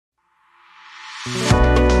Welcome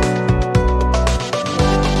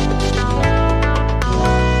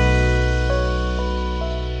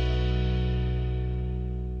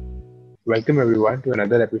everyone to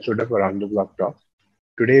another episode of Around the Block Talk.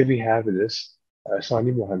 Today we have with us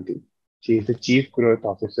Sonny Mohanty. She is the Chief Growth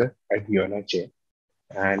Officer at Yonachain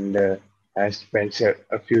and has spent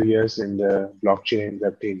a few years in the blockchain and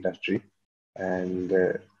Web3 industry. And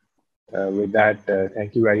with that,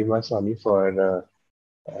 thank you very much, Sonny, for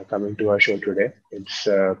coming to our show today. It's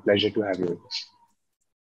a pleasure to have you with us.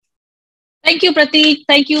 Thank you, Prateek.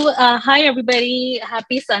 Thank you. Hi, everybody.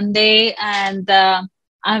 Happy Sunday. And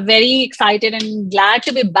I'm very excited and glad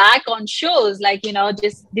to be back on shows like,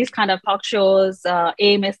 just these kind of talk shows,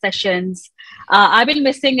 AMS sessions. I've been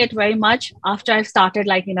missing it very much after I started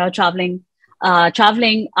traveling.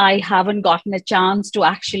 I haven't gotten a chance to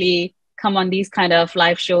actually come on these kind of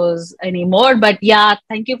live shows anymore. But yeah,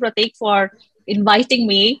 thank you, Prateek, for inviting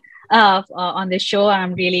me on this show.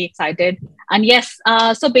 I'm really excited. And yes,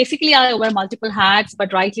 so basically I wear multiple hats,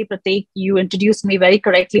 but rightly, Prateek, you introduced me very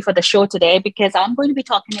correctly for the show today because I'm going to be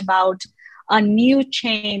talking about a new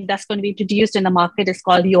chain that's going to be introduced in the market. It's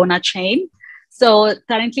called Yonachain. So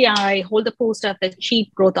currently I hold the post of the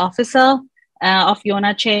Chief Growth Officer of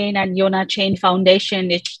Yonachain, and Yonachain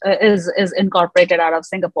Foundation is incorporated out of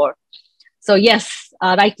Singapore. So yes,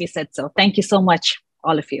 rightly said so. Thank you so much,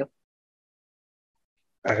 all of you.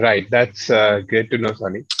 Right, that's great to know,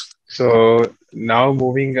 Sonny. So now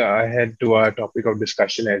moving ahead to our topic of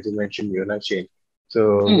discussion, as you mentioned, Yonachain.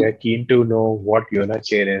 So we are keen to know what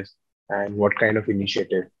Yonachain is and what kind of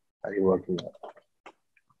initiative are you working on?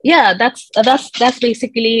 Yeah, that's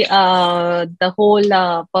basically the whole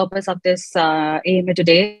purpose of this AMA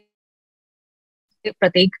today,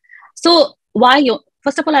 Prateek. So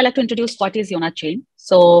first of all, I'd like to introduce what is Yonachain.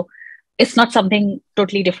 So it's not something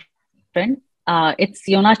totally different. It's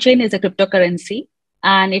Yonachain is a cryptocurrency,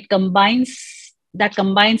 and it combines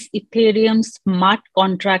Ethereum's smart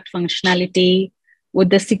contract functionality with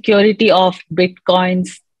the security of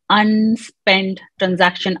Bitcoin's unspent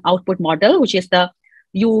transaction output model, which is the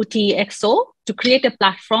UTXO, to create a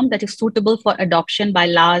platform that is suitable for adoption by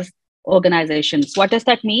large organizations. What does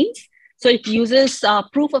that mean? So it uses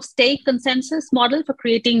proof of stake consensus model for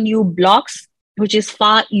creating new blocks, which is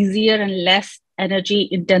far easier and less energy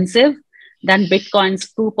intensive than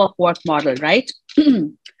Bitcoin's proof of work model, right?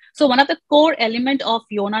 So one of the core element of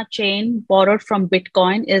Yonachain borrowed from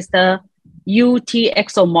Bitcoin is the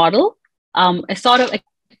UTXO model, a sort of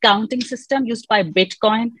accounting system used by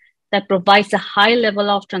Bitcoin that provides a high level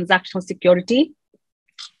of transactional security.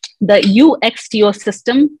 The UXTO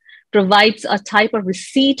system provides a type of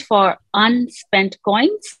receipt for unspent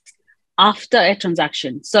coins after a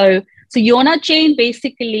transaction. So Yonachain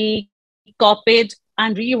basically copied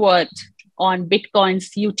and reworked on Bitcoin's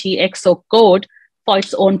UTXO code for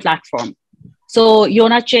its own platform. So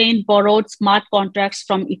Yonachain borrowed smart contracts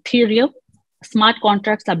from Ethereum. Smart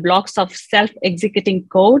contracts are blocks of self-executing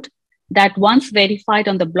code that once verified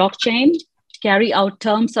on the blockchain, carry out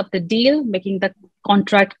terms of the deal, making the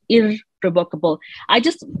contract irrevocable. I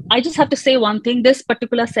just have to say one thing. This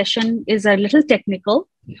particular session is a little technical,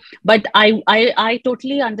 but I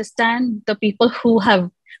totally understand the people who are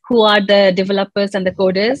the developers and the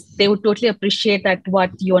coders. They would totally appreciate that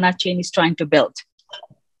what Yonachain is trying to build.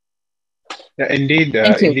 Yeah,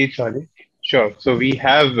 indeed, Sonny. Sure. So we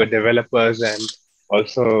have developers and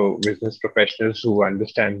also business professionals who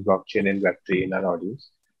understand blockchain and Web3 in our audience.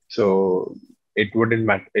 So it wouldn't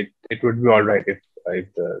matter. It would be all right if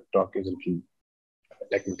the talk is a little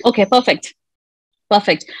technical. Okay, perfect.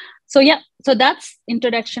 So yeah, so that's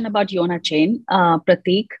introduction about Yonachain,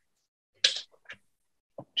 Prateek.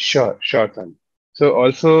 Sure, Sonny. So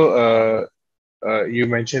also you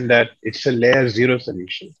mentioned that it's a layer zero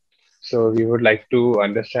solution. So we would like to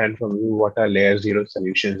understand from you what are layer zero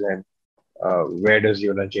solutions and where does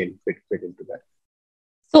Yonachain fit into that?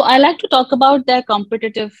 So I like to talk about their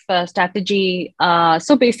competitive strategy.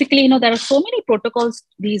 So basically, there are so many protocols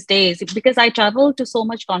these days because I travel to so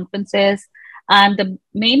much conferences. And the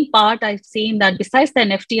main part I've seen that besides the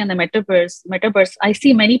NFT and the metaverse, I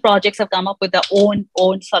see many projects have come up with their own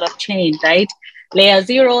sort of chain, right? Layer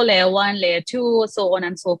 0, layer 1, layer 2, so on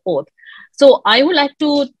and so forth. So I would like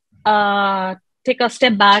to take a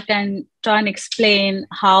step back and try and explain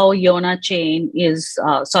how Yonachain is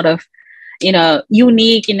sort of,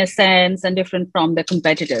 unique in a sense and different from the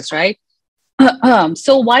competitors, right?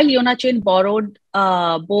 So while Yonachain borrowed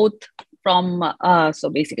both from, so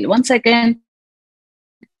basically, one second.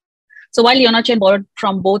 So while Yonachain borrowed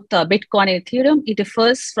from both Bitcoin and Ethereum, it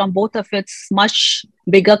differs from both of its much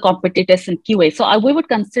bigger competitors in QA. So we would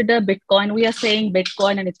consider Bitcoin. We are saying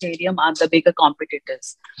Bitcoin and Ethereum are the bigger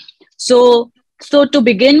competitors. So to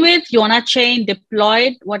begin with, Yonachain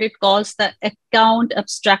deployed what it calls the account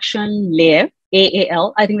abstraction layer,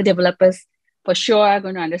 AAL. I think the developers for sure are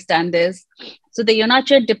going to understand this. So the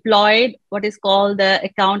Yonachain deployed what is called the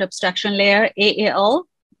account abstraction layer, AAL,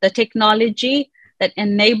 the technology that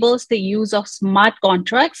enables the use of smart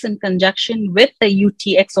contracts in conjunction with the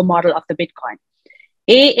UTXO model of the Bitcoin.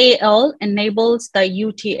 AAL enables the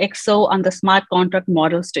UTXO and the smart contract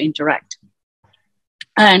models to interact.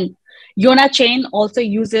 And Yonachain also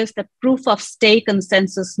uses the proof of stake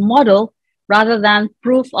consensus model rather than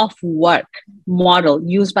proof of work model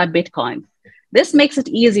used by Bitcoin. This makes it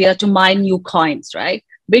easier to mine new coins, right?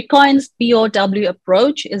 Bitcoin's POW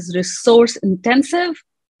approach is resource intensive,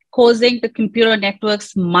 causing the computer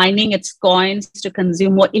networks mining its coins to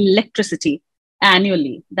consume more electricity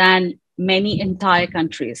annually than many entire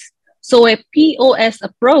countries. So a POS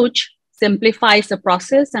approach simplifies the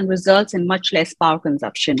process and results in much less power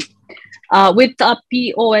consumption. With a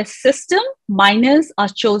POS system, miners are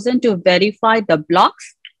chosen to verify the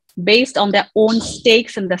blocks based on their own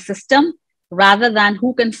stakes in the system rather than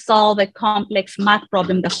who can solve a complex math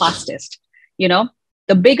problem the fastest. You know,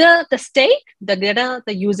 the bigger the stake, the greater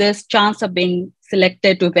the user's chance of being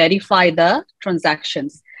selected to verify the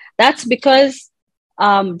transactions. That's because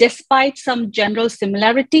despite some general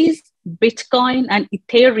similarities, Bitcoin and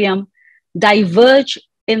Ethereum diverge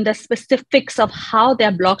in the specifics of how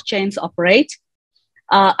their blockchains operate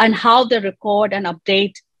and how they record and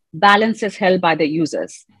update balances held by the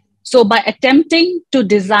users. So by attempting to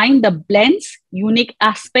design the blends, unique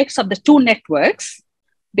aspects of the two networks,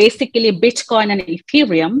 basically Bitcoin and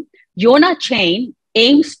Ethereum, Yonachain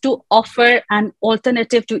aims to offer an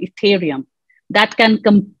alternative to Ethereum that can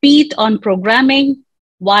compete on programming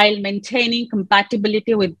while maintaining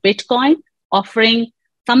compatibility with Bitcoin, offering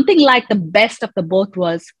something like the best of the both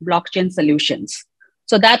worlds blockchain solutions.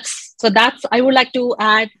 So that's I would like to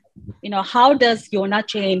add, how does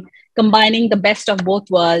Yonachain combining the best of both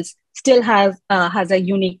worlds still has a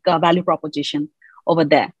unique value proposition over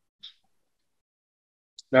there?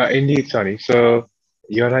 Indeed, Sonny. So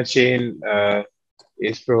Yonachain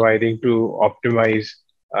is providing to optimize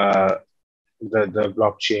the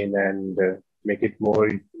blockchain and make it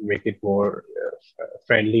more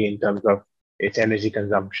friendly in terms of its energy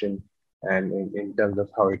consumption and in terms of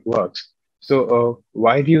how it works. So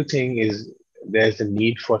why do you think there's a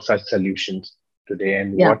need for such solutions today,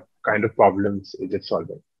 and what kind of problems is it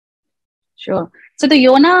solving? Sure. So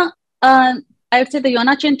I would say the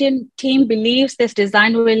Yonachain team believes this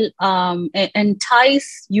design will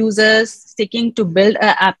entice users seeking to build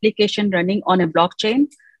an application running on a blockchain,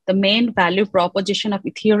 the main value proposition of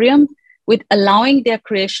Ethereum, with allowing their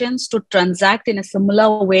creations to transact in a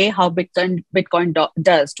similar way how Bitcoin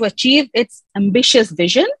does. To achieve its ambitious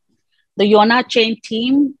vision, the Yonachain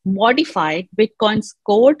team modified Bitcoin's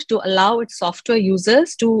code to allow its software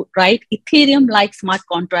users to write Ethereum-like smart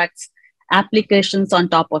contracts applications on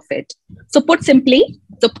top of it. So to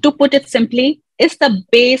put it simply, is the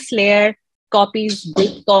base layer copies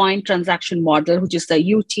Bitcoin transaction model, which is the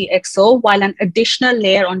UTXO, while an additional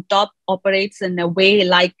layer on top operates in a way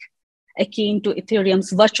like akin to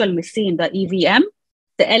Ethereum's virtual machine, the EVM,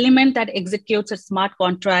 the element that executes its smart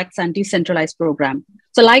contracts and decentralized program.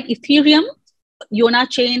 So like Ethereum,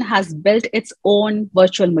 Yonachain has built its own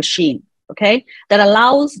virtual machine, okay, that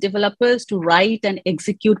allows developers to write and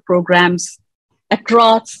execute programs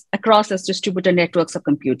across its distributed networks of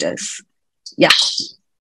computers. Yeah.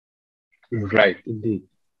 Right, indeed.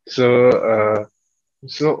 So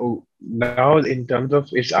now in terms of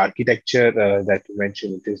its architecture that you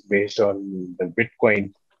mentioned, it is based on the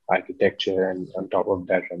Bitcoin architecture and on top of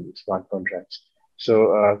that on smart contracts.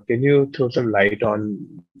 So can you throw some light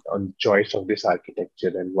on choice of this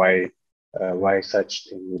architecture and why such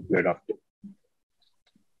thing would be adopted?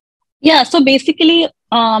 Yeah, so basically,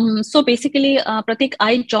 Prateek,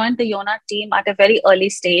 I joined the Yona team at a very early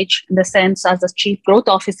stage in the sense as a chief growth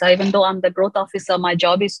officer. Even though I'm the growth officer, my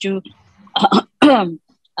job is to sort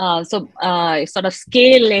of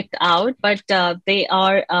scale it out. But they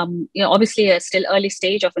are, obviously still early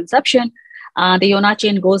stage of inception. The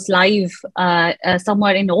Yonachain goes live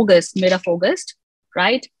somewhere in August, mid of August,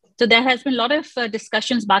 right? So there has been a lot of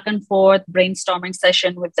discussions back and forth, brainstorming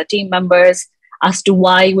session with the team members as to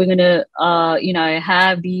why we're going to,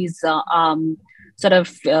 have these sort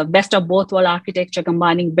of best of both world architecture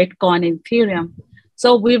combining Bitcoin and Ethereum.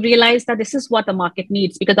 So we realized that this is what the market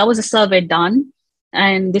needs, because that was a survey done,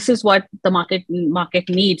 and this is what the market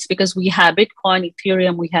needs, because we have Bitcoin,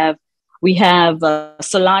 Ethereum, we have We have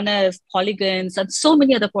Solanas, Polygons, and so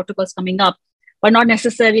many other protocols coming up, but not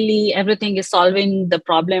necessarily everything is solving the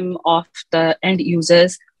problem of the end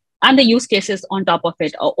users and the use cases on top of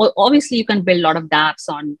it. Obviously, you can build a lot of dApps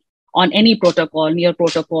on any protocol, near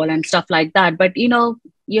protocol, and stuff like that. But you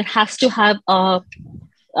has to have a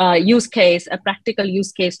use case, a practical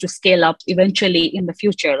use case to scale up eventually in the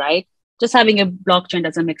future, right? Just having a blockchain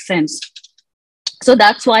doesn't make sense. So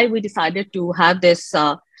that's why we decided to have this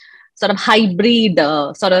sort of hybrid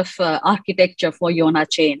architecture for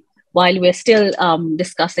Yonachain, while we're still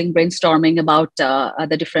discussing, brainstorming about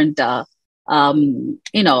the different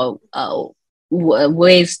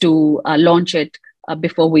ways to launch it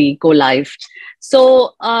before we go live.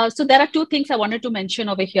 So there are two things I wanted to mention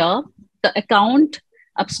over here: the account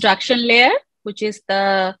abstraction layer, which is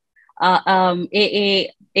the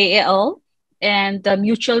AAL, and the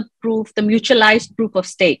mutualized proof of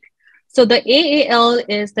stake. So the AAL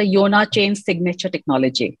is the Yonachain signature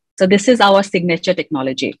technology. So this is our signature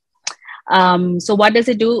technology. So what does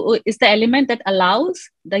it do? It's the element that allows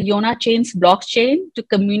the Yonachain's blockchain to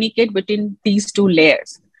communicate between these two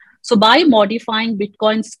layers. So by modifying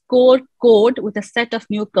Bitcoin's core code with a set of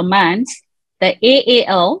new commands, the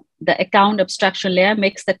AAL, the account abstraction layer,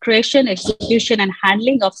 makes the creation, execution, and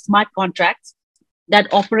handling of smart contracts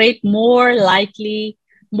that operate more like they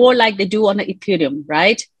do on Ethereum,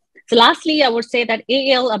 right? So lastly, I would say that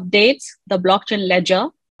AAL updates the blockchain ledger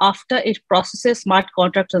after it processes smart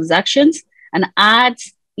contract transactions and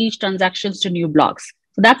adds each transactions to new blocks.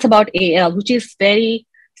 So that's about AAL, which is very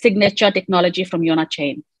signature technology from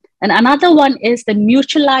Yonachain. And another one is the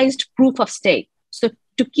mutualized proof of stake. So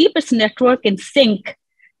to keep its network in sync,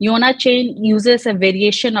 Yonachain uses a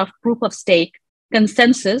variation of proof of stake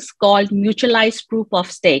consensus called mutualized proof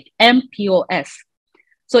of stake, MPOS.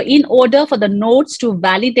 So in order for the nodes to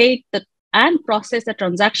validate and process the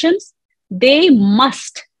transactions, they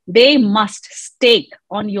must stake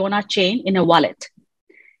on Yonachain in a wallet.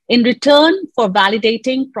 In return for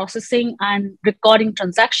validating, processing, and recording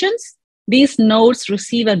transactions, these nodes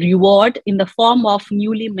receive a reward in the form of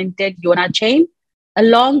newly minted Yonachain,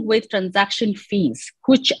 along with transaction fees,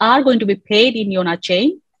 which are going to be paid in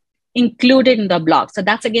Yonachain, included in the block. So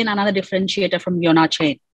that's again another differentiator from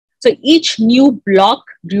Yonachain. So each new block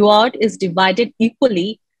reward is divided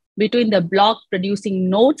equally between the block producing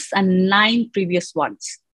nodes and 9 previous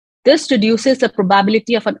ones. This reduces the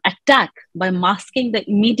probability of an attack by masking the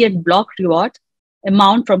immediate block reward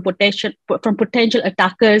amount from potential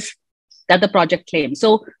attackers that the project claims.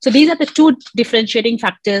 So these are the two differentiating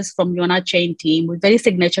factors from Yonachain team with very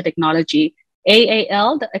signature technology: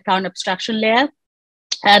 AAL, the account abstraction layer,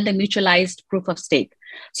 and the mutualized proof of stake.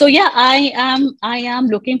 So yeah, I am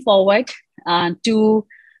looking forward to.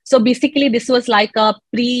 So basically, this was like a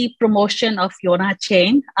pre-promotion of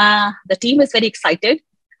Yonachain. The team is very excited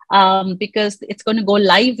because it's going to go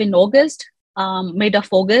live in August, mid of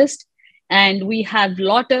August, and we have a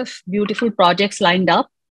lot of beautiful projects lined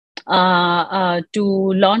up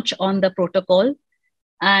to launch on the protocol.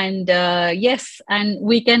 And yes, and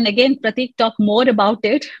we can again, Prateek, talk more about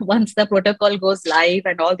it once the protocol goes live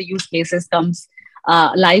and all the use cases comes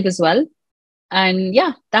live as well. And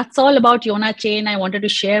yeah, that's all about Yonachain. I wanted to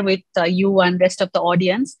share with you and rest of the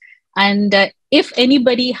audience. And if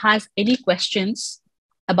anybody has any questions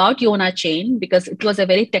about Yonachain, because it was a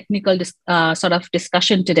very technical sort of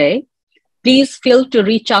discussion today, please feel to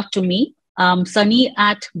reach out to me, Sonny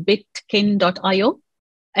at bitquin.io,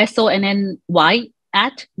 SONNY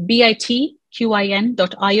at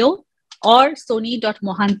bitquin.io, or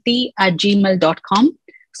sony.mohanty@gmail.com.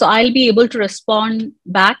 So I'll be able to respond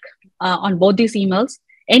back on both these emails.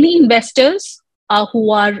 Any investors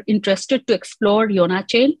who are interested to explore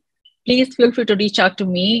Yonachain, please feel free to reach out to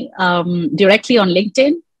me directly on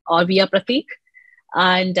LinkedIn or via Prateek.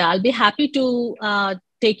 And I'll be happy to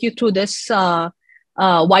take you through this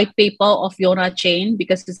white paper of Yonachain,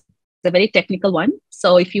 because it's a very technical one.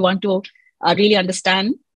 So if you want to really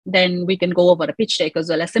understand, then we can go over a pitch deck as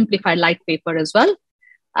well, a simplified light paper as well.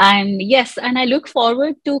 And yes, and I look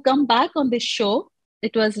forward to come back on this show.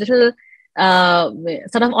 It was a little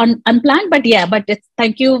sort of unplanned, but yeah,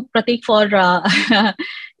 thank you, Prateek, for,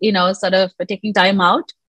 sort of taking time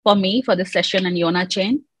out for me for this session on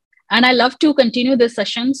Yonachain. And I love to continue the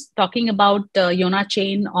sessions talking about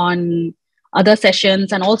Yonachain on other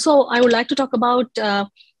sessions. And also I would like to talk about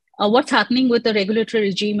what's happening with the regulatory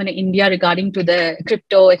regime in India regarding to the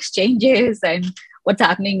crypto exchanges and what's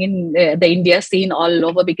happening in the India scene all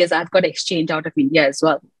over, because I've got exchange out of India as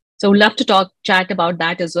well. So we'd love to chat about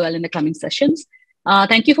that as well in the coming sessions.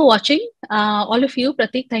 Thank you for watching, all of you.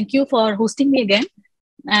 Prateek, thank you for hosting me again.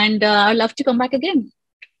 And I'd love to come back again.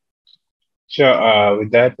 Sure.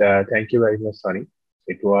 With that, thank you very much, Sonny.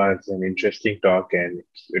 It was an interesting talk, and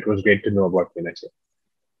it was great to know about Yonachain.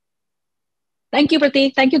 Thank you,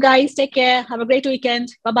 Prateek. Thank you, guys. Take care. Have a great weekend.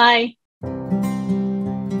 Bye bye.